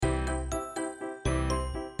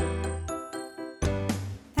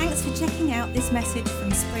Thanks for checking out this message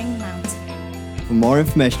from Spring Mount. For more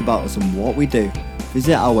information about us and what we do,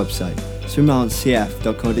 visit our website,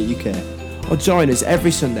 springmountcf.co.uk. Or join us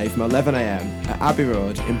every Sunday from 11 a.m. at Abbey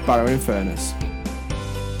Road in Barrow-in-Furness.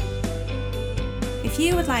 If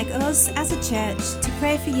you would like us as a church to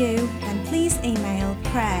pray for you, then please email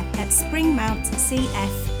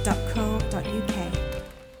prayer@springmountcf.co.uk.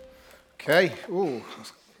 Okay. Ooh,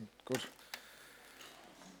 that's good.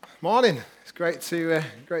 Morning. It's great to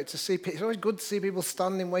see people. It's always good to see people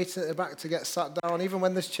standing, waiting at the back to get sat down, even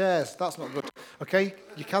when there's chairs. That's not good. Okay,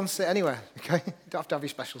 you can sit anywhere. Okay, you don't have to have your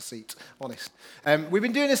special seat. Honest. We've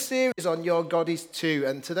been doing a series on Your God Is Too,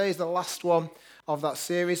 and today is the last one of that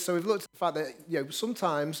series. So we've looked at the fact that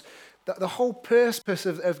sometimes the whole purpose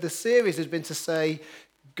of the series has been to say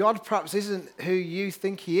God perhaps isn't who you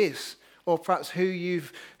think He is, or perhaps who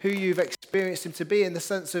you've experienced Him to be, in the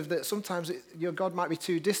sense of that sometimes your God might be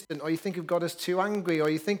too distant, or you think of God as too angry, or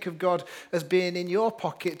you think of God as being in your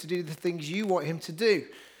pocket to do the things you want Him to do,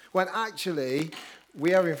 when actually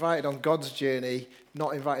we are invited on God's journey,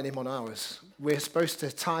 not inviting Him on ours. We're supposed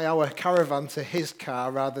to tie our caravan to His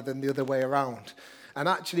car rather than the other way around. And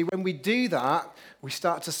actually, when we do that, we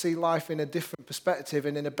start to see life in a different perspective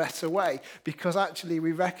and in a better way, because actually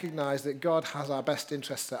we recognize that God has our best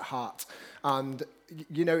interests at heart. And,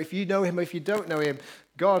 if you know Him or if you don't know Him,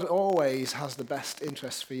 God always has the best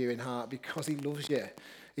interests for you in heart, because He loves you.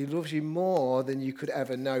 He loves you more than you could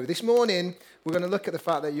ever know. This morning, we're going to look at the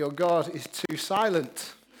fact that your God is too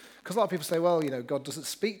silent. Because a lot of people say, well, God doesn't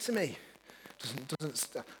speak to me.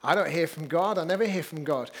 I don't hear from God. I never hear from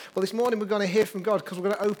God. Well, this morning we're going to hear from God because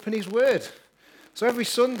we're going to open His Word. So every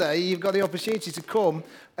Sunday you've got the opportunity to come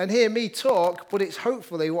and hear me talk, but it's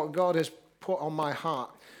hopefully what God has put on my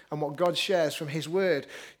heart and what God shares from His Word.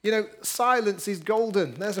 Silence is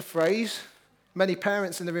golden. There's a phrase. Many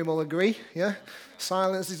parents in the room will agree, yeah?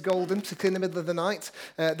 Silence is golden, particularly in the middle of the night.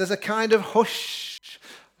 There's a kind of hush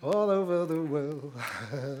all over the world.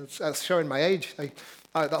 That's showing my age.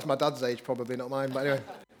 That's my dad's age, probably, not mine. But anyway,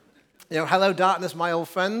 hello, darkness, my old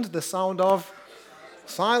friend. The sound of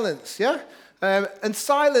silence, yeah? And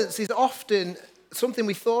silence is often something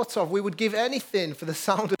we thought of. We would give anything for the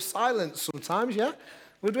sound of silence sometimes, yeah?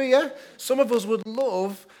 Would we, yeah? Some of us would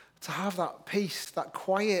love to have that peace, that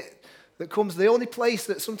quiet that comes. The only place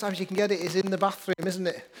that sometimes you can get it is in the bathroom, isn't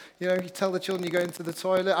it? You tell the children you're going to the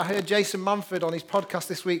toilet. I heard Jason Manford on his podcast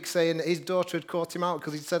this week saying that his daughter had caught him out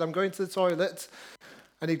because he said, I'm going to the toilet.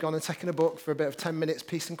 And he'd gone and taken a book for a bit of 10 minutes,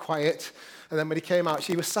 peace and quiet. And then when he came out,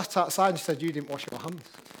 she was sat outside and she said, you didn't wash your hands.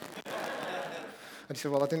 And he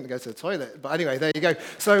said, well, I didn't go to the toilet. But anyway, there you go.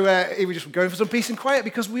 So he was just going for some peace and quiet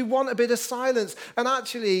because we want a bit of silence. And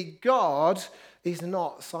actually, God is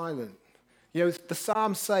not silent. The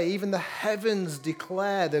Psalms say, even the heavens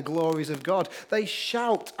declare the glories of God. They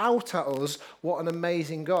shout out at us, what an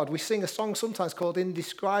amazing God. We sing a song sometimes called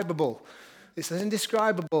Indescribable. It says,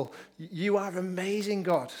 indescribable, you are amazing,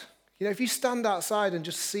 God. If you stand outside and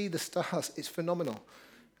just see the stars, it's phenomenal.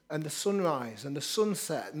 And the sunrise and the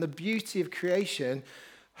sunset and the beauty of creation,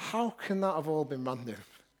 how can that have all been random?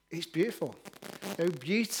 It's beautiful.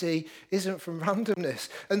 Beauty isn't from randomness.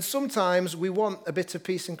 And sometimes we want a bit of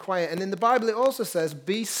peace and quiet. And in the Bible, it also says,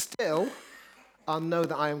 be still and know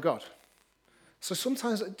that I am God. So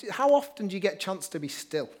sometimes, how often do you get a chance to be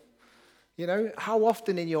still? How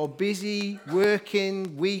often in your busy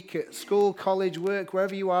working week at school, college, work,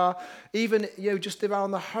 wherever you are, even just around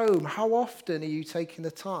the home, how often are you taking the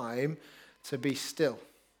time to be still?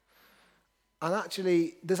 And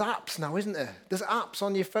actually, there's apps now, isn't there? There's apps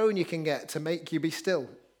on your phone you can get to make you be still.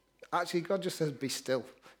 Actually, God just says be still.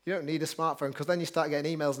 You don't need a smartphone because then you start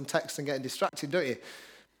getting emails and texts and getting distracted, don't you?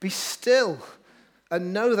 Be still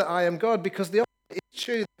and know that I am God, because the opposite is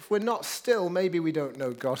true. If we're not still, maybe we don't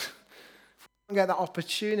know God. Get that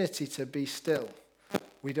opportunity to be still,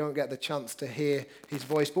 we don't get the chance to hear His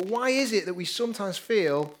voice. But why is it that we sometimes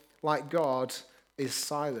feel like God is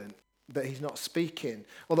silent, that He's not speaking,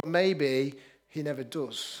 or that maybe He never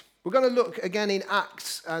does? We're going to look again in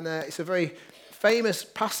Acts, and it's a very famous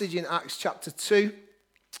passage in Acts chapter 2.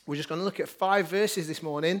 We're just going to look at 5 verses this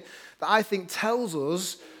morning that I think tells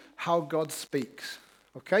us how God speaks,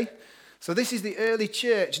 okay? So this is the early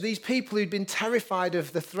church. These people who'd been terrified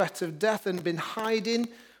of the threat of death and been hiding,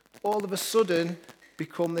 all of a sudden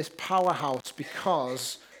become this powerhouse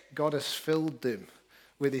because God has filled them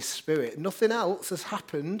with His Spirit. Nothing else has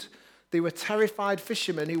happened. They were terrified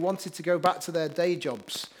fishermen who wanted to go back to their day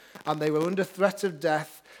jobs, and they were under threat of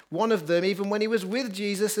death. One of them, even when he was with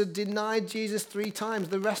Jesus, had denied Jesus 3 times.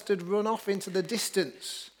 The rest had run off into the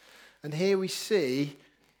distance. And here we see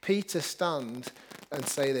Peter stand and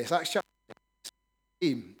say this. Acts chapter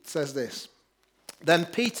 15 says this. Then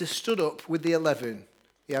Peter stood up with the 11.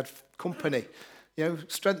 He had company,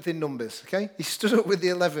 strength in numbers, okay? He stood up with the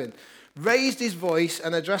 11, raised his voice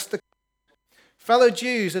and addressed the fellow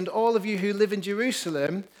Jews and all of you who live in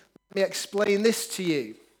Jerusalem. Let me explain this to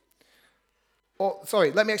you.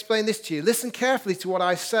 Let me explain this to you. Listen carefully to what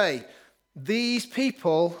I say. These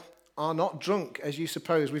people are not drunk, as you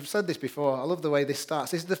suppose. We've said this before. I love the way this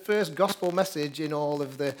starts. This is the first gospel message in all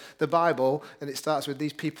of the Bible, and it starts with,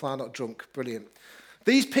 these people are not drunk. Brilliant.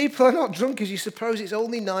 These people are not drunk, as you suppose. It's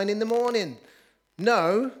only 9 a.m.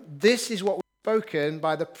 No, this is what was spoken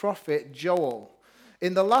by the prophet Joel.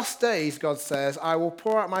 In the last days, God says, I will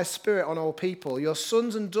pour out my spirit on all people. Your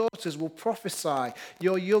sons and daughters will prophesy.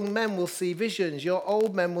 Your young men will see visions. Your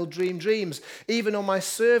old men will dream dreams. Even on my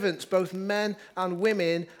servants, both men and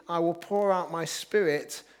women, I will pour out my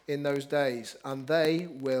spirit in those days, and they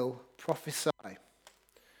will prophesy.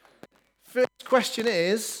 First question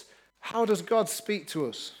is, how does God speak to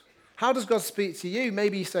us? How does God speak to you?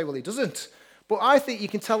 Maybe you say, well, he doesn't. But I think you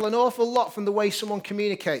can tell an awful lot from the way someone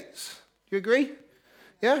communicates. Do you agree?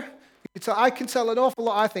 Yeah? I can tell an awful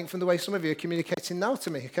lot, I think, from the way some of you are communicating now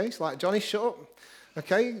to me, okay? It's like, Johnny, shut up.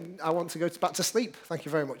 Okay? I want to go back to sleep. Thank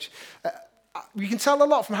you very much. You can tell a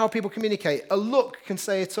lot from how people communicate. A look can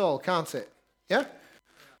say it all, can't it? Yeah?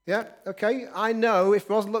 Yeah? Okay? I know if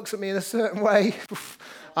Roz looks at me in a certain way,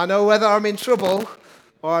 I know whether I'm in trouble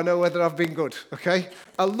or I know whether I've been good, okay?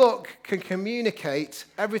 A look can communicate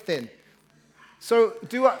everything. So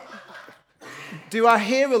do I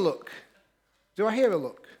hear a look? Do I hear a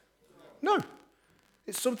look? No.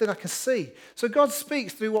 It's something I can see. So God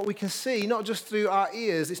speaks through what we can see, not just through our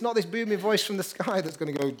ears. It's not this booming voice from the sky that's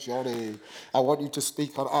going to go, Johnny, I want you to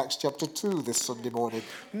speak on Acts chapter 2 this Sunday morning.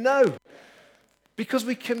 No. Because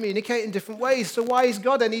we communicate in different ways. So why is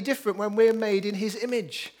God any different when we're made in his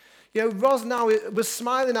image? Roz now was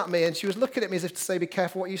smiling at me and she was looking at me as if to say, be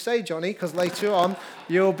careful what you say, Johnny, because later on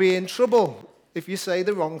you'll be in trouble if you say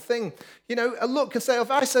the wrong thing. A look can say, if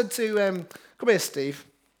I said to, come here, Steve.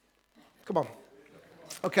 Come on.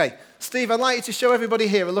 Okay, Steve, I'd like you to show everybody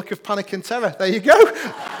here a look of panic and terror. There you go.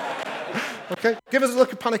 Okay, give us a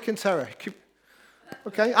look of panic and terror.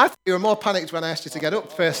 Okay, I think you were more panicked when I asked you to get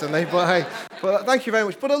up, personally, but hey, thank you very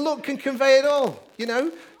much. But a look can convey it all,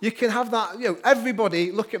 You can have that,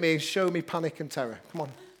 everybody look at me and show me panic and terror. Come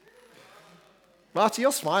on. Marty,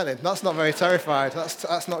 you're smiling. That's not very terrified.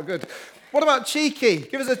 That's not good. What about cheeky?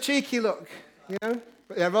 Give us a cheeky look,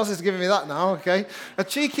 Yeah, Ross is giving me that now, okay. A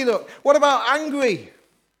cheeky look. What about angry?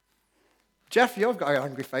 Jeff, you've got an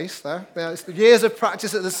angry face there. It's the years of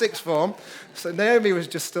practice at the sixth form. So Naomi was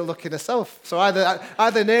just still looking herself. So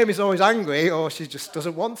either Naomi's always angry or she just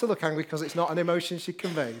doesn't want to look angry because it's not an emotion she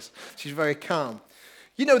conveys. She's very calm.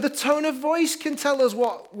 The tone of voice can tell us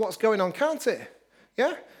what's going on, can't it?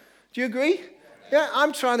 Yeah? Do you agree? Yeah,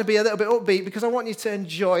 I'm trying to be a little bit upbeat because I want you to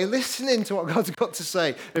enjoy listening to what God's got to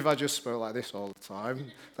say. If I just spoke like this all the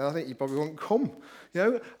time, then I think you probably won't come.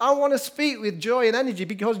 I want to speak with joy and energy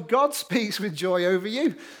because God speaks with joy over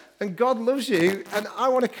you. And God loves you, and I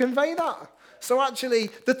want to convey that. So actually,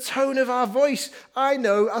 the tone of our voice, I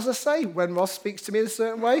know, as I say, when Ross speaks to me in a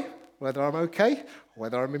certain way, whether I'm okay or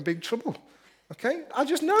whether I'm in big trouble. Okay? I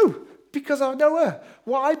just know. Because I know her.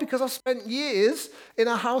 Why? Because I've spent years in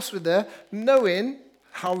a house with her knowing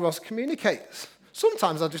how Ross communicates.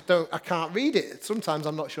 Sometimes I can't read it. Sometimes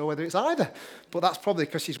I'm not sure whether it's either. But that's probably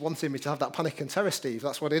because she's wanting me to have that panic and terror, Steve.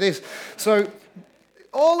 That's what it is. So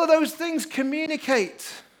all of those things communicate.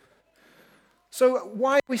 So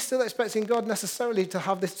why are we still expecting God necessarily to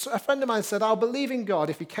have this? A friend of mine said, I'll believe in God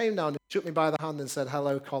if he came down and shook me by the hand and said,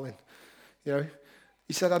 hello, Colin.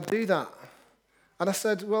 He said, I'd do that. And I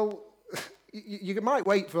said, well, you might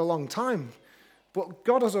wait for a long time, but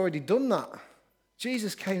God has already done that.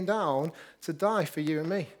 Jesus came down to die for you and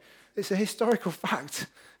me. It's a historical fact.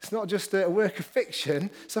 It's not just a work of fiction.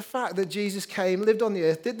 It's a fact that Jesus came, lived on the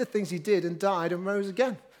earth, did the things he did, and died and rose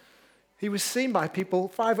again. He was seen by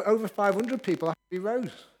people, over 500 people after he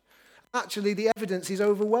rose. Actually, the evidence is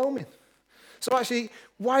overwhelming. So actually,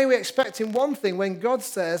 why are we expecting one thing when God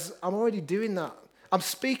says, I'm already doing that? I'm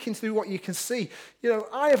speaking through what you can see.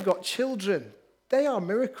 I have got children. They are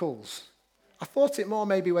miracles. I thought it more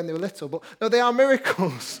maybe when they were little, but no, they are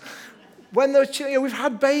miracles. When they're children, we've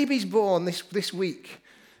had babies born this week.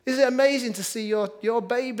 Isn't it amazing to see your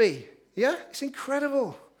baby? Yeah, it's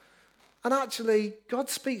incredible. And actually, God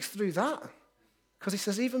speaks through that. Because he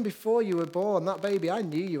says, even before you were born, that baby, I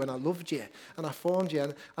knew you and I loved you and I formed you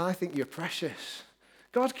and I think you're precious.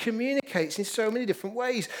 God communicates in so many different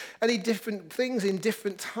ways and in different things in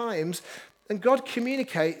different times. And God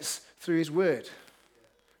communicates through his word.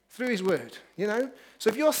 through his word, you know? So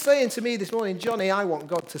if you're saying to me this morning, Johnny, I want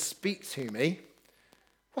God to speak to me,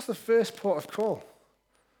 what's the first port of call?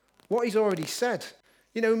 What he's already said.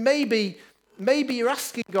 You know, maybe you're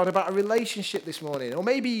asking God about a relationship this morning, or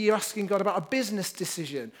maybe you're asking God about a business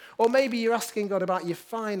decision, or maybe you're asking God about your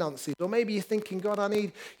finances, or maybe you're thinking, God, I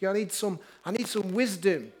need some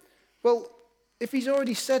wisdom. Well, if he's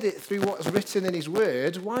already said it through what's written in his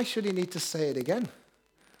word, why should he need to say it again?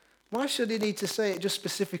 Why should he need to say it just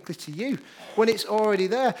specifically to you when it's already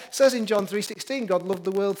there? It says in John 3:16, God loved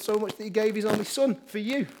the world so much that he gave his only son for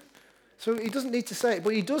you. So he doesn't need to say it,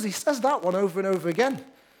 but he does. He says that one over and over again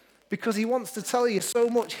because he wants to tell you so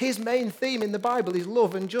much. His main theme in the Bible is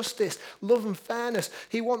love and justice, love and fairness.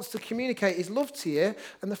 He wants to communicate his love to you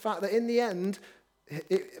and the fact that in the end,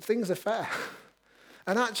 things are fair.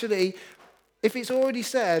 And actually, if it's already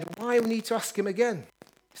said, why we need to ask him again?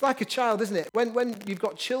 It's like a child, isn't it? When you've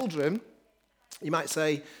got children, you might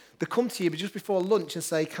say, they come to you just before lunch and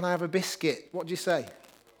say, can I have a biscuit? What do you say?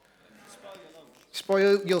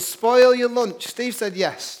 You'll spoil your lunch. Steve said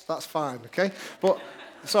yes, that's fine, okay? But,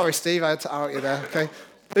 sorry Steve, I had to out you there, okay?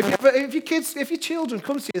 If your children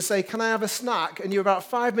come to you and say, can I have a snack? And you're about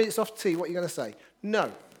 5 minutes off tea, what are you going to say?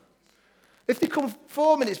 No. If they come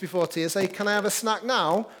 4 minutes before tea and say, can I have a snack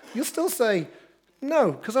now? You'll still say,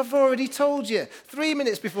 no, because I've already told you. 3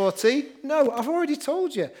 minutes before tea? No, I've already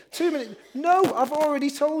told you. 2 minutes? No, I've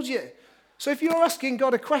already told you. So if you're asking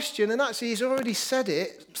God a question and actually he's already said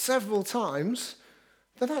it several times,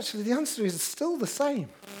 then actually the answer is still the same.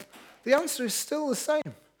 The answer is still the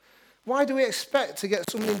same. Why do we expect to get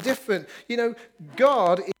something different? You know,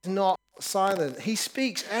 God is not silent. He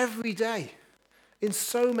speaks every day in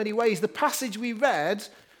so many ways. The passage we read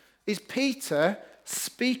is Peter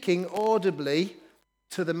speaking audibly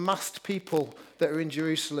to the massed people that are in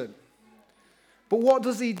Jerusalem. But what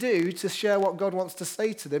does he do to share what God wants to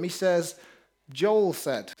say to them? He says, Joel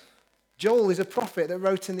said. Joel is a prophet that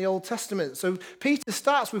wrote in the Old Testament. So Peter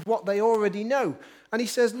starts with what they already know. And he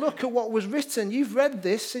says, look at what was written. You've read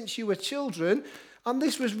this since you were children, and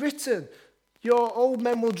this was written. Your old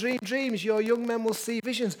men will dream dreams, your young men will see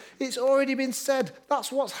visions. It's already been said.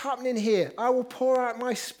 That's what's happening here. I will pour out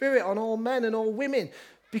my spirit on all men and all women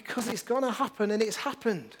because it's going to happen, and it's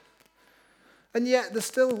happened. And yet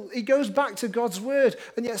he goes back to God's word.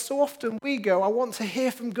 And yet so often we go, I want to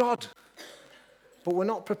hear from God. But we're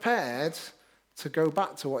not prepared to go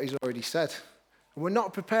back to what he's already said. And we're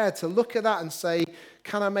not prepared to look at that and say,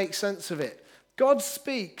 can I make sense of it? God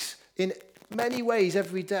speaks in many ways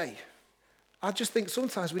every day. I just think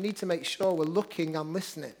sometimes we need to make sure we're looking and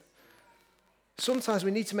listening. Sometimes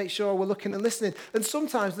we need to make sure we're looking and listening. And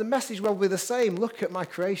sometimes the message will be the same. Look at my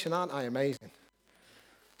creation, aren't I amazing?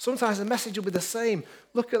 Sometimes the message will be the same.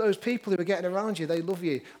 Look at those people who are getting around you. They love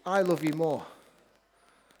you. I love you more.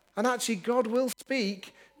 And actually, God will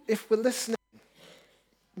speak if we're listening.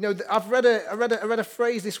 You know, I read a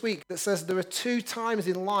phrase this week that says there are 2 times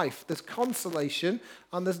in life. There's consolation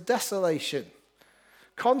and there's desolation.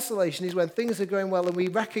 Consolation is when things are going well and we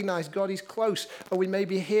recognize God is close and we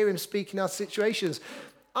maybe hear him speak in our situations.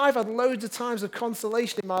 I've had loads of times of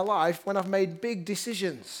consolation in my life when I've made big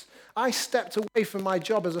decisions. I stepped away from my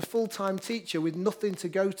job as a full-time teacher with nothing to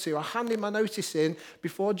go to. I handed my notice in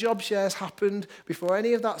before job shares happened, before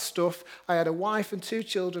any of that stuff. I had a wife and 2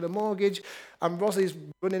 children, a mortgage, and Rosie's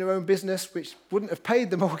running her own business, which wouldn't have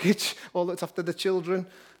paid the mortgage or looked after the children.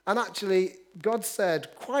 And actually, God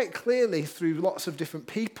said quite clearly through lots of different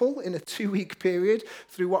people in a 2-week period,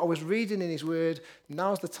 through what I was reading in his word,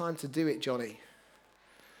 now's the time to do it, Johnny.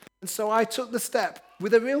 And so I took the step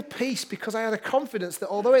with a real peace because I had a confidence that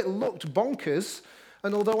although it looked bonkers,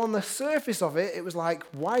 and although on the surface of it, it was like,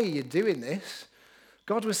 why are you doing this?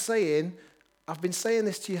 God was saying, I've been saying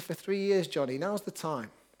this to you for 3 years, Johnny. Now's the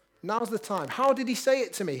time. Now's the time. How did he say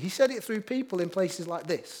it to me? He said it through people in places like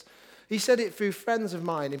this. He said it through friends of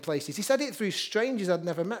mine in places. He said it through strangers I'd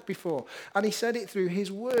never met before. And he said it through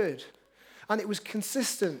his word. And it was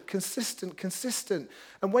consistent.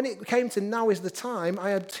 And when it came to now is the time, I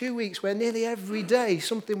had 2 weeks where nearly every day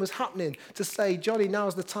something was happening to say, Johnny,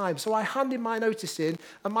 now's the time. So I handed my notice in,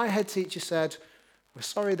 and my head teacher said, we're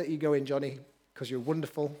sorry that you go in, Johnny, because you're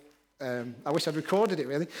wonderful. I wish I'd recorded it,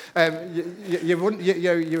 really.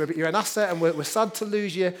 You're an asset, and we're sad to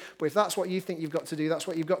lose you, but if that's what you think you've got to do, that's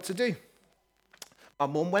what you've got to do. My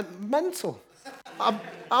mum went mental.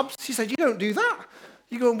 She said, you don't do that.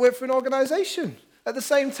 You go and work for an organisation. At the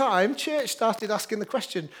same time, church started asking the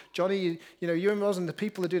question, Johnny, you and Ros and the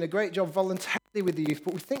people are doing a great job voluntarily with the youth,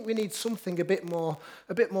 but we think we need something a bit more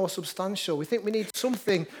substantial. We think we need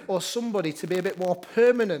something or somebody to be a bit more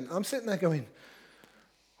permanent. I'm sitting there going,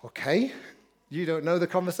 okay, You don't know the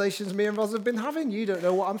conversations me and Roz have been having. You don't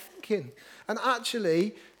know what I'm thinking. And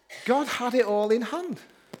actually, God had it all in hand.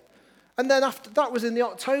 And then after that was in the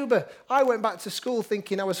October, I went back to school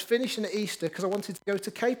thinking I was finishing at Easter because I wanted to go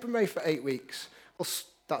to Capernwray for 8 weeks. Well,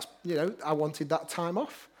 that's, I wanted that time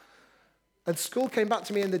off. And school came back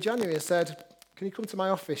to me in the January and said, "Can you come to my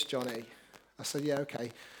office, Johnny?" I said, "Yeah,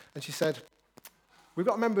 okay." And she said, "We've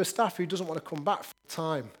got a member of staff who doesn't want to come back full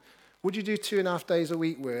time. Would you do 2.5 days a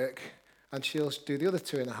week work?" And she'll do the other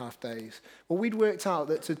 2.5 days. Well, we'd worked out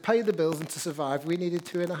that to pay the bills and to survive, we needed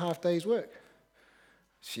 2.5 days work.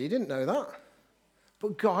 She didn't know that.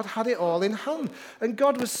 But God had it all in hand. And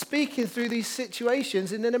God was speaking through these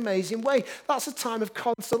situations in an amazing way. That's a time of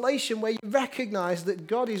consolation where you recognize that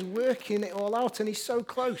God is working it all out and he's so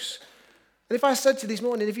close. And if I said to you this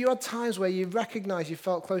morning, if you had times where you recognize you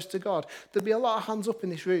felt close to God, there'd be a lot of hands up in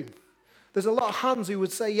this room. There's a lot of hands who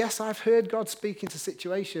would say, "Yes, I've heard God speak into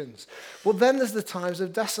situations." But then there's the times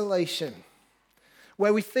of desolation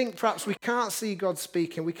where we think perhaps we can't see God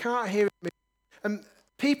speaking, we can't hear him. And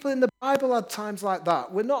people in the Bible had times like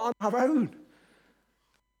that. We're not on our own.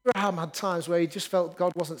 Abraham had times where he just felt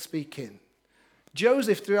God wasn't speaking.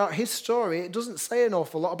 Joseph, throughout his story, it doesn't say an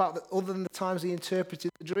awful lot about other than the times he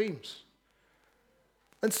interpreted the dreams.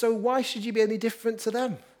 And so why should you be any different to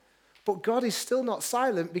them? But God is still not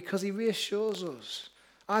silent because he reassures us,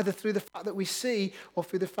 either through the fact that we see or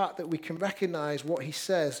through the fact that we can recognize what he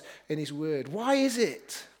says in his word. Why is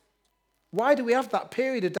it? Why do we have that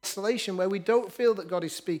period of desolation where we don't feel that God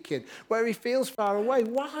is speaking, where he feels far away?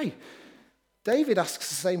 Why? David asks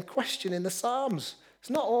the same question in the Psalms.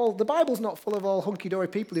 The Bible's not full of all hunky-dory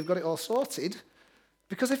people who've got it all sorted,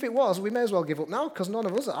 because if it was, we may as well give up now, because none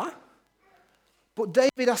of us are. But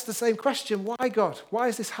David asked the same question, why God? Why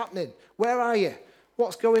is this happening? Where are you?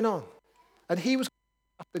 What's going on? And he was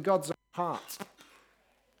after God's own heart.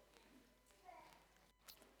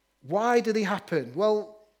 Why did they happen?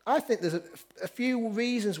 Well, I think there's a few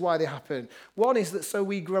reasons why they happen. One is that so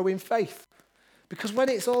we grow in faith. Because when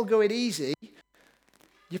it's all going easy,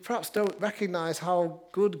 you perhaps don't recognize how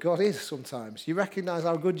good God is sometimes. You recognize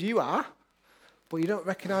how good you are, but you don't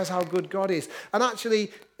recognize how good God is. And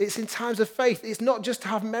actually, it's in times of faith. It's not just to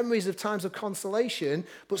have memories of times of consolation,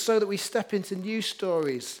 but so that we step into new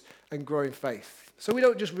stories and grow in faith. So we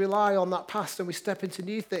don't just rely on that past and we step into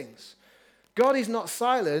new things. God is not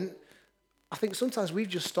silent. I think sometimes we've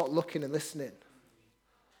just stopped looking and listening.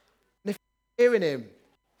 And if you're hearing him,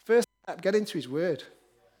 first step, get into his word.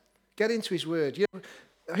 Get into his word. You know,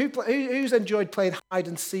 who's enjoyed playing hide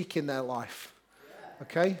and seek in their life?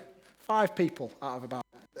 Okay? 5 people out of about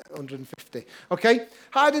 150. Okay?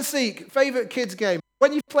 Hide and seek, favourite kids game.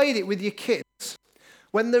 When you've played it with your kids,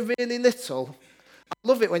 when they're really little, I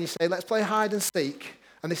love it when you say, "Let's play hide and seek."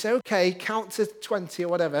 And they say, "Okay, count to 20 or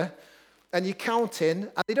whatever." And you're counting,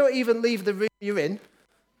 and they don't even leave the room you're in.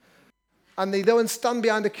 And they go and stand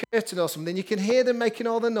behind a curtain or something. You can hear them making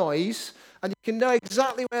all the noise, and you can know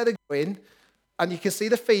exactly where they're going, and you can see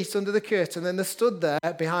the feet under the curtain, and they're stood there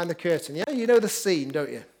behind the curtain. Yeah, you know the scene,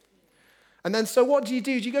 don't you? And then, so what do?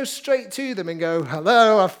 Do you go straight to them and go,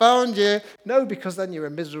 "Hello, I found you"? No, because then you're a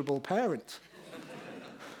miserable parent.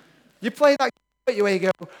 You play that game where you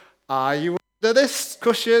go, "Are you under this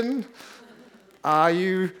cushion? Are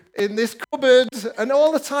you in this cupboard?" And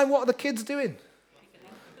all the time, what are the kids doing?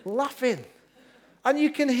 Laughing. And you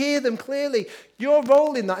can hear them clearly. Your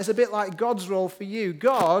role in that is a bit like God's role for you.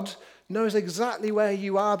 God knows exactly where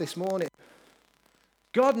you are this morning.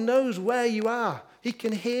 God knows where you are. He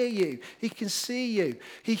can hear you. He can see you.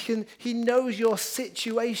 He knows your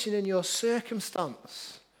situation and your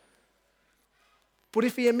circumstance. But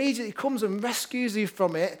if he immediately comes and rescues you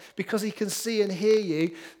from it because he can see and hear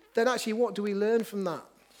you, then actually what do we learn from that?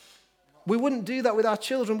 We wouldn't do that with our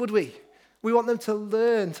children, would we? We want them to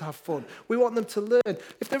learn to have fun. We want them to learn.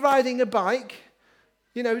 If they're riding a bike,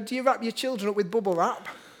 do you wrap your children up with bubble wrap?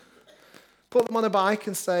 Put them on a bike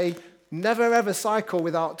and say, "Never ever cycle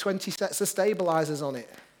without 20 sets of stabilizers on it."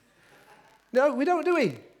 No, we don't, do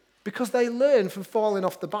we? Because they learn from falling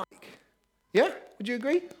off the bike. Yeah? Would you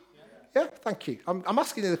agree? Yeah, thank you. I'm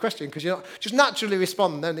asking you the question because you just naturally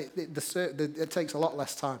respond, then it takes a lot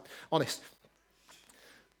less time. Honest.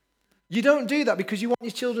 You don't do that because you want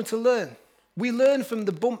your children to learn. We learn from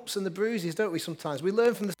the bumps and the bruises, don't we, sometimes? We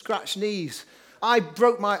learn from the scratched knees. I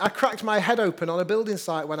cracked my head open on a building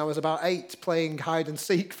site when I was about 8 playing hide and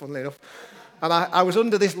seek, funnily enough. And I was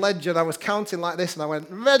under this ledge and I was counting like this and I went,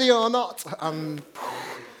 "Ready or not?" And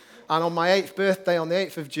on my 8th birthday, on the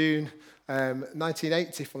 8th of June,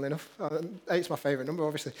 1980, funnily enough. 8's my favourite number,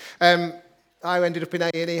 obviously. I ended up in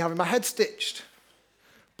A&E having my head stitched.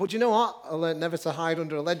 But you know what? I learned never to hide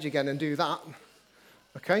under a ledge again and do that.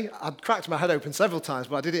 Okay? I'd cracked my head open several times,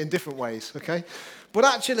 but I did it in different ways. Okay? But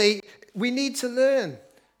actually, we need to learn.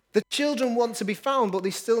 The children want to be found, but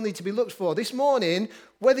they still need to be looked for. This morning,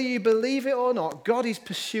 whether you believe it or not, God is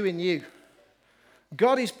pursuing you.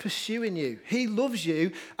 God is pursuing you. He loves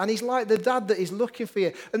you, and he's like the dad that is looking for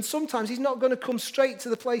you. And sometimes he's not going to come straight to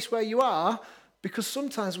the place where you are, because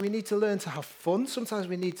sometimes we need to learn to have fun. Sometimes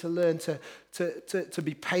we need to learn to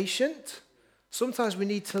be patient. Sometimes we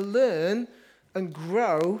need to learn and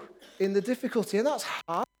grow in the difficulty, and that's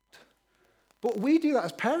hard. But we do that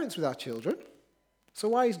as parents with our children. So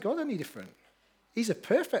why is God any different? He's a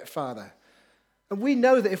perfect father. And we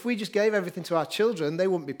know that if we just gave everything to our children, they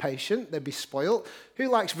wouldn't be patient, they'd be spoilt. Who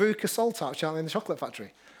likes Veruca Salt out in the chocolate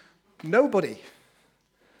factory? Nobody.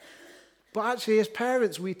 But actually, as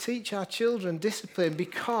parents, we teach our children discipline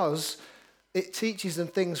because it teaches them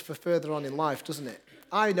things for further on in life, doesn't it?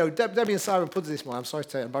 I know, Debbie and Simon put this morning, I'm sorry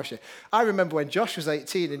to embarrass you. I remember when Josh was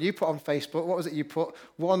 18 and you put on Facebook, what was it you put?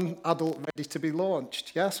 One adult ready to be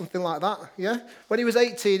launched, yeah? Something like that, yeah? When he was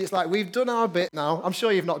 18, it's like, we've done our bit now. I'm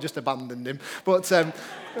sure you've not just abandoned him, but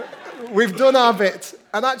we've done our bit.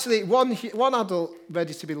 And actually, one adult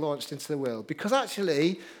ready to be launched into the world. Because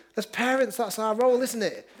actually, as parents, that's our role, isn't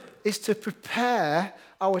it? Is to prepare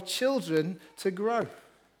our children to grow.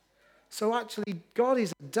 So actually, God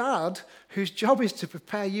is a dad whose job is to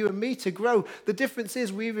prepare you and me to grow. The difference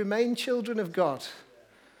is we remain children of God.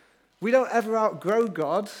 We don't ever outgrow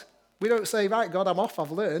God. We don't say, right, God, I'm off,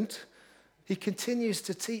 I've learned. He continues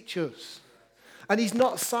to teach us. And he's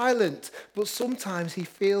not silent, but sometimes he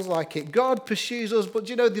feels like it. God pursues us, but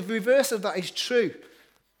you know, the reverse of that is true.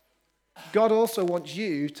 God also wants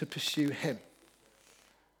you to pursue him.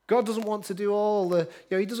 God doesn't want to do all the,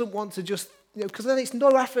 he doesn't want to just, because then it's no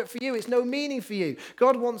effort for you, it's no meaning for you.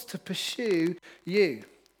 God wants to pursue you.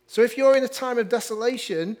 So if you're in a time of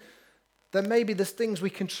desolation, then maybe there's things we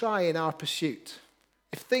can try in our pursuit.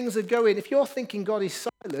 If you're thinking God is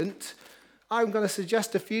silent, I'm going to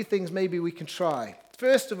suggest a few things maybe we can try.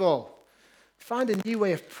 First of all, find a new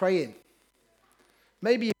way of praying.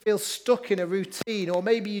 Maybe you feel stuck in a routine, or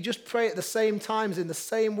maybe you just pray at the same times in the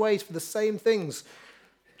same ways for the same things.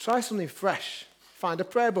 Try something fresh. Find a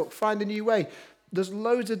prayer book. Find a new way. There's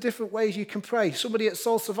loads of different ways you can pray. Somebody at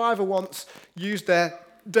Soul Survivor once used their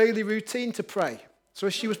daily routine to pray. So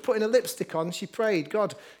as she was putting a lipstick on, she prayed,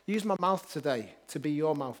 God, use my mouth today to be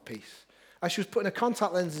your mouthpiece. As she was putting her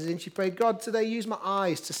contact lenses in, she prayed, God, today use my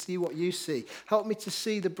eyes to see what you see. Help me to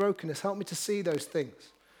see the brokenness. Help me to see those things.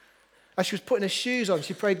 As she was putting her shoes on,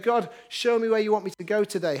 she prayed, God, show me where you want me to go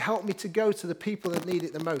today. Help me to go to the people that need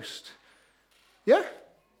it the most. Yeah?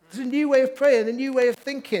 There's a new way of praying, a new way of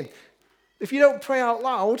thinking. If you don't pray out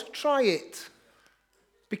loud, try it.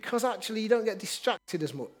 Because actually you don't get distracted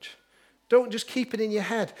as much. Don't just keep it in your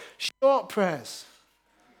head. Short prayers.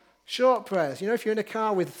 Short prayers. If you're in a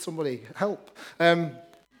car with somebody, help.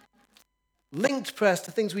 Linked prayers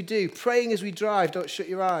to things we do. Praying as we drive, don't shut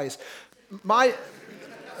your eyes.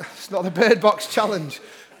 It's not the Bird Box challenge.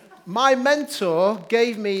 My mentor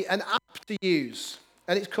gave me an app to use.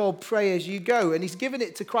 And it's called Pray As You Go. And he's given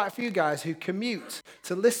it to quite a few guys who commute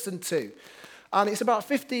to listen to. And it's about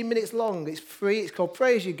 15 minutes long. It's free. It's called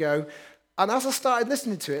Pray As You Go. And as I started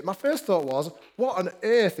listening to it, my first thought was, what on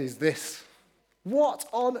earth is this? What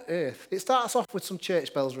on earth? It starts off with some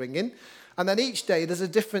church bells ringing. And then each day there's a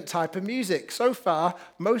different type of music. So far,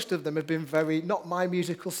 most of them have been not my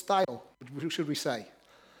musical style, should we say.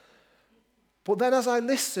 But then as I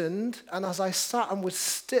listened and as I sat and was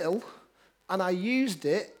still, and I used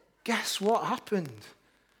it, guess what happened?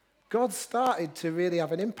 God started to really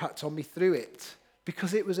have an impact on me through it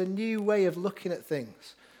because it was a new way of looking at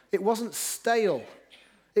things. It wasn't stale.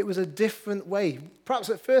 It was a different way. Perhaps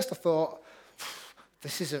at first I thought,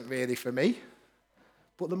 this isn't really for me.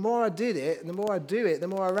 But the more I did it and the more I do it, the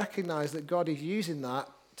more I recognize that God is using that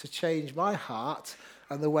to change my heart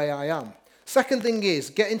and the way I am. Second thing is,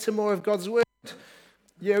 get into more of God's word.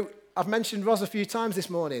 I've mentioned Roz a few times this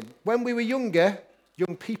morning. When we were younger,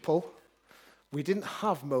 young people, we didn't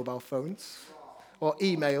have mobile phones or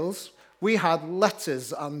emails. We had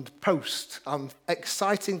letters and post and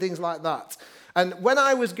exciting things like that. And when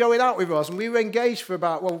I was going out with Roz, and we were engaged for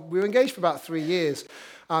about 3 years,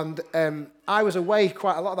 and I was away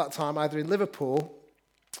quite a lot of that time, either in Liverpool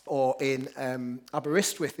or in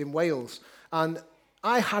Aberystwyth in Wales. And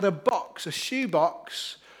I had a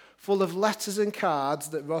shoebox, full of letters and cards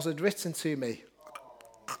that Roz had written to me.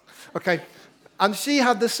 Okay, and she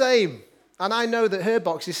had the same. And I know that her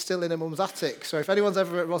box is still in her mum's attic. So if anyone's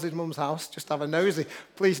ever at Roz's mum's house, just have a nosy.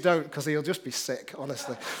 Please don't, because he'll just be sick,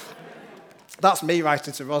 honestly. That's me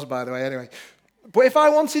writing to Roz, by the way, anyway. But if I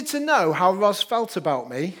wanted to know how Ros felt about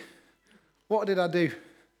me, what did I do?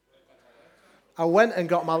 I went and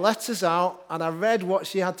got my letters out and I read what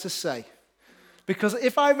she had to say. Because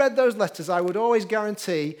if I read those letters, I would always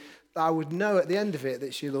guarantee that I would know at the end of it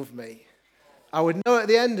that she loved me. I would know at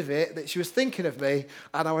the end of it that she was thinking of me,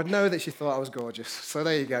 and I would know that she thought I was gorgeous. So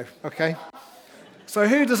there you go, okay? So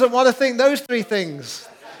who doesn't want to think those three things?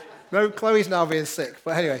 No, Chloe's now being sick,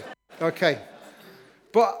 but anyway, okay.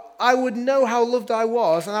 But I would know how loved I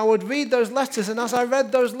was, and I would read those letters, and as I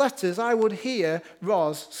read those letters, I would hear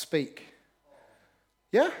Ros speak.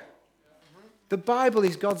 Yeah? The Bible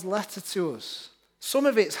is God's letter to us. Some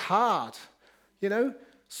of it's hard, you know.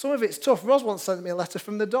 Some of it's tough. Ros once sent me a letter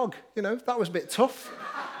from the dog. You know, that was a bit tough.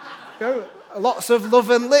 You know, lots of love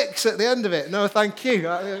and licks at the end of it. No, thank you.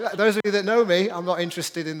 Those of you that know me, I'm not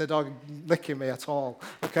interested in the dog licking me at all,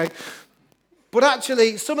 okay? But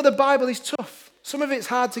actually, some of the Bible is tough. Some of it's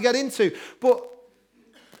hard to get into. But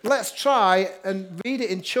let's try and read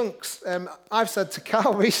it in chunks. I've said to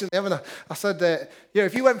Carl recently, haven't I? I said that,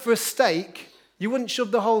 if you went for a steak, you wouldn't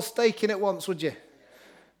shove the whole steak in at once, would you?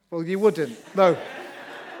 Well, you wouldn't. No.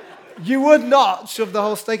 You would not shove the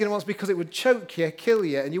whole steak in at once because it would choke you, kill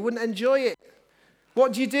you, and you wouldn't enjoy it.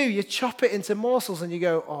 What do? You chop it into morsels and you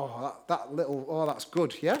go, that's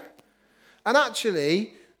good, yeah? And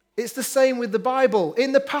actually, it's the same with the Bible.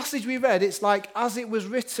 In the passage we read, it's like, as it was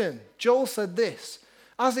written. Joel said this,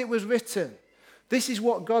 as it was written. This is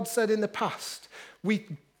what God said in the past. We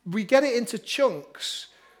get it into chunks,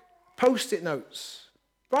 post-it notes.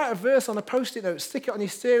 Write a verse on a post-it note, stick it on your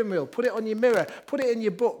steering wheel, put it on your mirror, put it in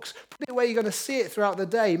your books, put it where you're going to see it throughout the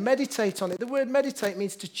day. Meditate on it. The word meditate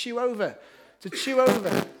means to chew over,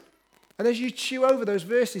 And as you chew over those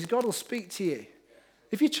verses, God will speak to you.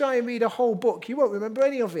 If you try and read a whole book, you won't remember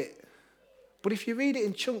any of it. But if you read it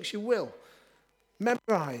in chunks, you will.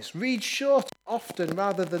 Memorize. Read short often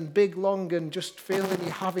rather than big, long, and just feeling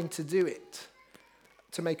you're having to do it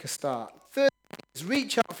to make a start. Third is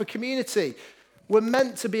reach out for community. We're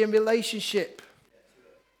meant to be in relationship.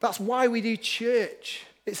 That's why we do church.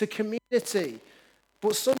 It's a community.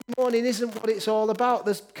 But Sunday morning isn't what it's all about.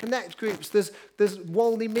 There's connect groups, there's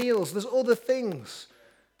Walney meals, there's other things.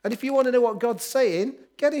 And if you want to know what God's saying,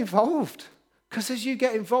 get involved. Because as you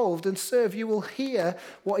get involved and serve, you will hear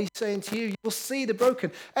what he's saying to you. You will see the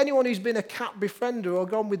broken. Anyone who's been a cat befriender or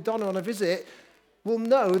gone with Donna on a visit will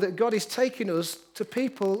know that God is taking us to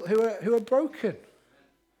people who are broken.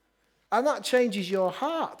 And that changes your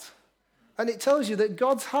heart. And it tells you that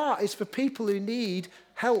God's heart is for people who need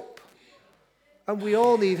help. And we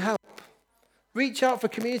all need help. Reach out for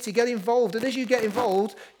community, get involved. And as you get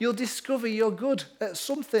involved, you'll discover you're good at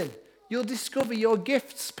something. You'll discover your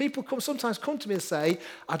gifts. People sometimes come to me and say,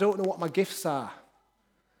 I don't know what my gifts are.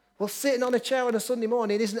 Well, sitting on a chair on a Sunday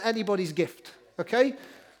morning isn't anybody's gift, okay?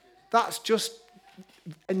 That's just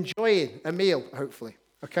enjoying a meal, hopefully,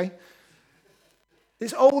 okay?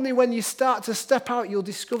 It's only when you start to step out you'll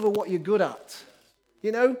discover what you're good at.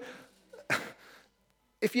 You know,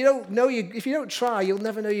 if you don't try, you'll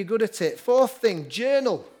never know you're good at it. Fourth thing,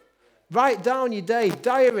 journal. Write down your day,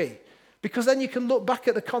 diary. Because then you can look back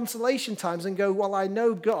at the consolation times and go, well, I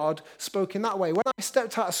know God spoke in that way. When I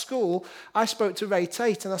stepped out of school, I spoke to Ray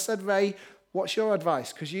Tate and I said, Ray, what's your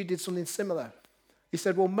advice? Because you did something similar. He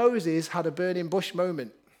said, well, Moses had a burning bush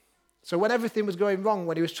moment. So when everything was going wrong,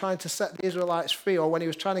 when he was trying to set the Israelites free or when he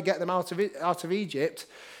was trying to get them out of Egypt,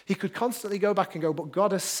 he could constantly go back and go, but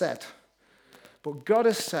God has said. But God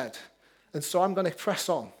has said. And so I'm going to press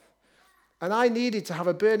on. And I needed to have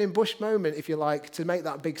a burning bush moment, if you like, to make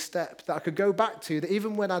that big step that I could go back to, that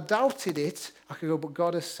even when I doubted it, I could go, but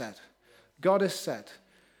God has said. God has said.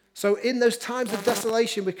 So in those times of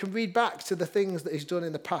desolation, we can read back to the things that he's done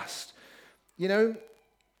in the past. You know,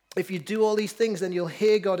 if you do all these things, then you'll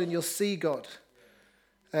hear God and you'll see God.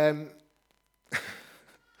 Anyone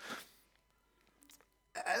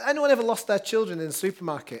ever lost their children in the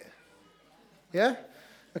supermarket? Yeah?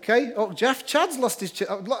 Okay. Oh, Chad's lost his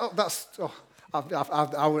children.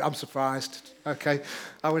 I'm surprised. Okay.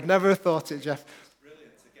 I would never have thought it, Jeff.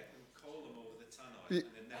 Brilliant to get them, call them over the tannoy and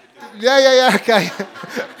then never do it. Yeah, okay.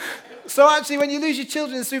 So actually, when you lose your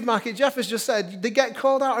children in the supermarket, Jeff has just said, they get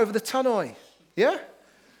called out over the tannoy. Yeah?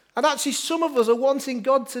 And actually, some of us are wanting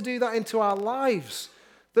God to do that into our lives.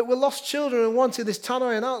 That we're lost children and wanting this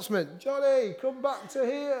tannoy announcement. Johnny, come back to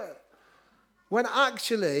here. When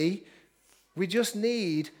actually, we just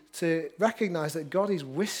need to recognize that God is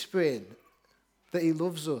whispering that he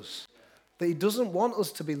loves us. That he doesn't want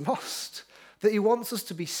us to be lost. That he wants us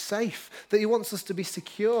to be safe. That he wants us to be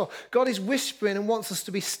secure. God is whispering and wants us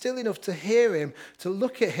to be still enough to hear him, to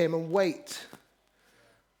look at him and wait.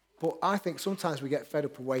 But I think sometimes we get fed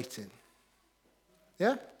up of waiting.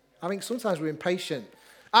 Yeah? I think sometimes we're impatient.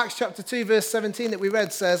 Acts chapter 2, verse 17 that we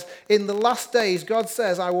read says, in the last days, God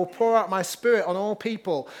says, I will pour out my spirit on all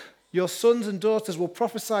people. Your sons and daughters will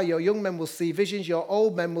prophesy. Your young men will see visions. Your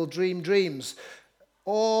old men will dream dreams.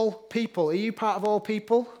 All people. Are you part of all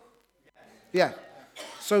people? Yeah.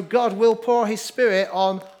 So God will pour his spirit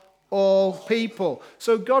on all people.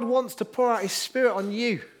 So God wants to pour out his spirit on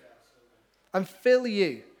you and fill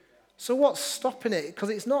you. So what's stopping it? Because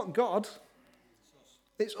it's not God.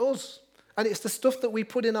 It's us. And it's the stuff that we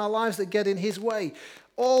put in our lives that get in his way.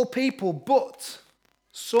 All people, but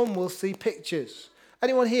some will see pictures.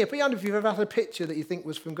 Anyone here? Put your hand if you've ever had a picture that you think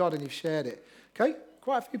was from God and you've shared it. Okay?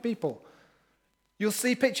 Quite a few people. You'll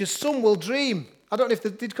see pictures. Some will dream. I don't know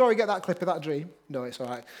if did Corey get that clip of that dream? No, it's all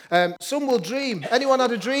right. Some will dream. Anyone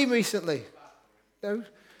had a dream recently? No?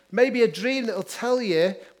 Maybe a dream that will tell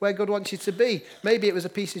you where God wants you to be. Maybe it was a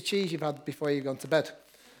piece of cheese you've had before you've gone to bed.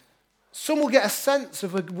 Some will get a sense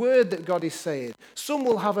of a word that God is saying. Some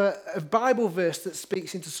will have a Bible verse that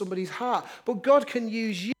speaks into somebody's heart. But God can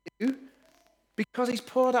use you because he's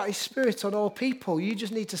poured out his spirit on all people. You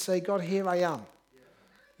just need to say, God, here I am.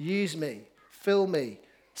 Use me. Fill me.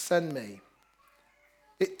 Send me.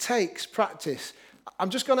 It takes practice. I'm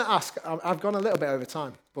just going to ask. I've gone a little bit over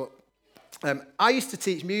time, but I used to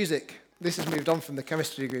teach music. This has moved on from the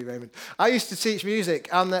chemistry degree, Raymond. I used to teach music,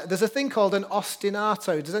 and there's a thing called an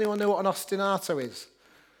ostinato. Does anyone know what an ostinato is?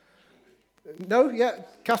 No? Yeah?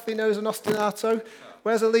 Kathy knows an ostinato.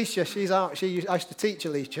 Where's Alicia? She's out. I used to teach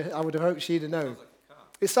Alicia. I would have hoped she'd have known.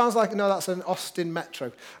 It sounds like, no, that's an Austin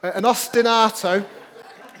Metro. An ostinato.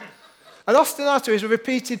 An ostinato is a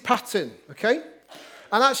repeated pattern, okay?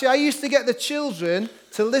 And actually, I used to get the children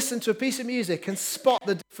to listen to a piece of music and spot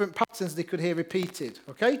the different patterns they could hear repeated,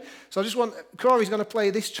 okay? So I just want, Corey's going to play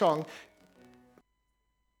this song.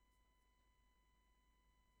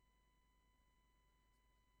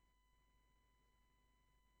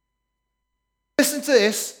 Listen to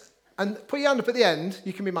this, and put your hand up at the end.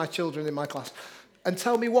 You can be my children in my class. And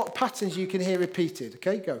tell me what patterns you can hear repeated,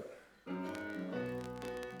 okay? Go.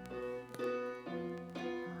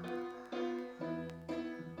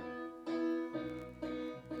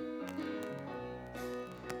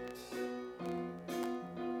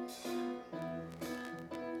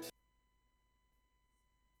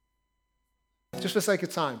 Just for sake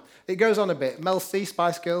of time. It goes on a bit. Mel C,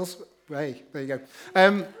 Spice Girls. Hey, there you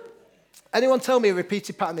go. Anyone tell me a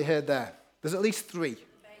repeated pattern they heard there? There's at least 3. Baseline.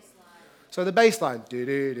 So the bass line.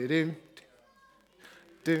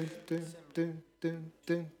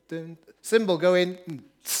 Cymbal going.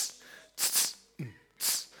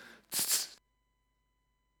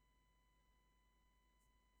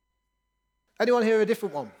 Anyone hear a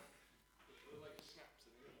different one?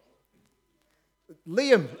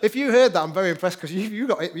 Liam, if you heard that, I'm very impressed because you've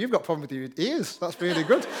got a problem with your ears. That's really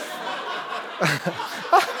good.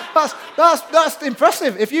 that's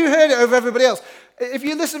impressive. If you heard it over everybody else, if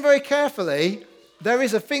you listen very carefully, there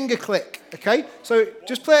is a finger click. Okay, so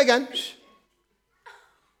just play again.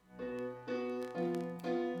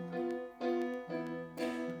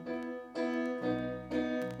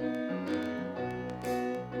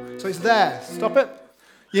 So it's there. Stop it.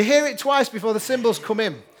 You hear it twice before the cymbals come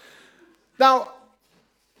in. Now,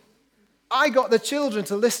 I got the children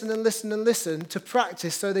to listen and listen and listen to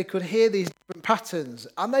practice so they could hear these different patterns.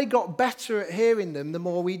 And they got better at hearing them the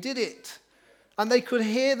more we did it. And they could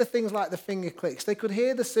hear the things like the finger clicks. They could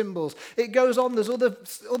hear the cymbals. It goes on. There's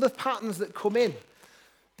other patterns that come in.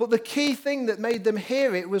 But the key thing that made them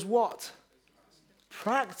hear it was what?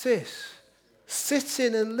 Practice.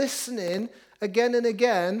 Sitting and listening again and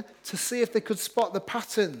again to see if they could spot the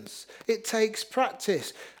patterns. It takes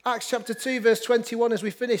practice. Acts chapter 2, verse 21, as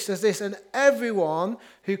we finish, says this, and everyone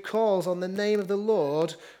who calls on the name of the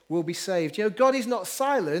Lord will be saved. You know, God is not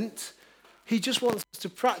silent. He just wants us to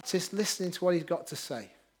practice listening to what he's got to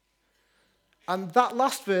say. And that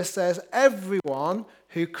last verse says, everyone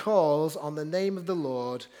who calls on the name of the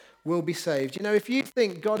Lord will be saved. You know, if you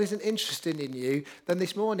think God isn't interested in you, then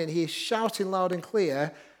this morning he is shouting loud and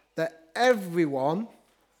clear that everyone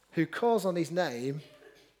who calls on his name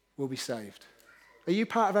will be saved. Are you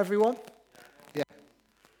part of everyone? Yeah.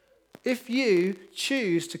 If you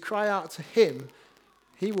choose to cry out to him,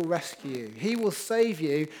 he will rescue you. He will save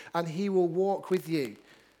you and he will walk with you.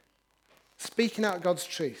 Speaking out God's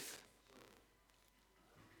truth.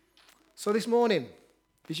 So this morning,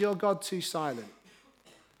 is your God too silent?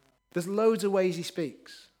 There's loads of ways he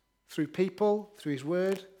speaks. Through people, through his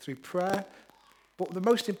word, through prayer. But the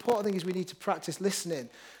most important thing is we need to practice listening.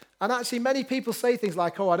 And actually, many people say things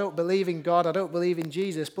like, oh, I don't believe in God, I don't believe in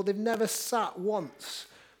Jesus, but they've never sat once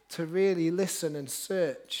to really listen and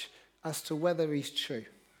search as to whether he's true.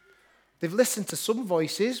 They've listened to some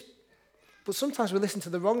voices, but sometimes we listen to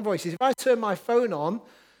the wrong voices. If I turn my phone on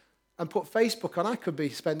and put Facebook on, I could be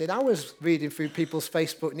spending hours reading through people's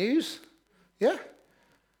Facebook news. Yeah?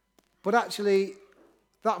 But actually,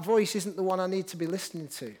 that voice isn't the one I need to be listening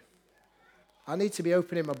to. I need to be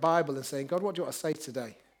opening my Bible and saying, God, what do you want to say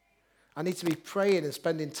today? I need to be praying and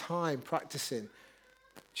spending time practicing,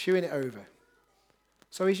 chewing it over.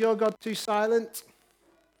 So is your God too silent?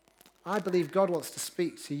 I believe God wants to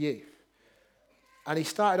speak to you. And he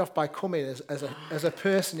started off by coming as a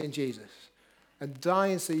person in Jesus and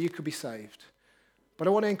dying so you could be saved. But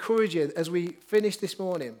I want to encourage you as we finish this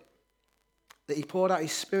morning that he poured out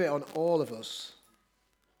his Spirit on all of us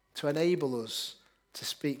to enable us to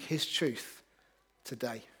speak his truth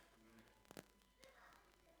today.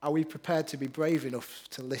 Are we prepared to be brave enough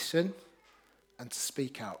to listen and to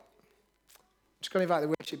speak out? I'm just going to invite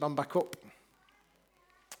the worship band back up.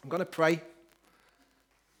 I'm going to pray.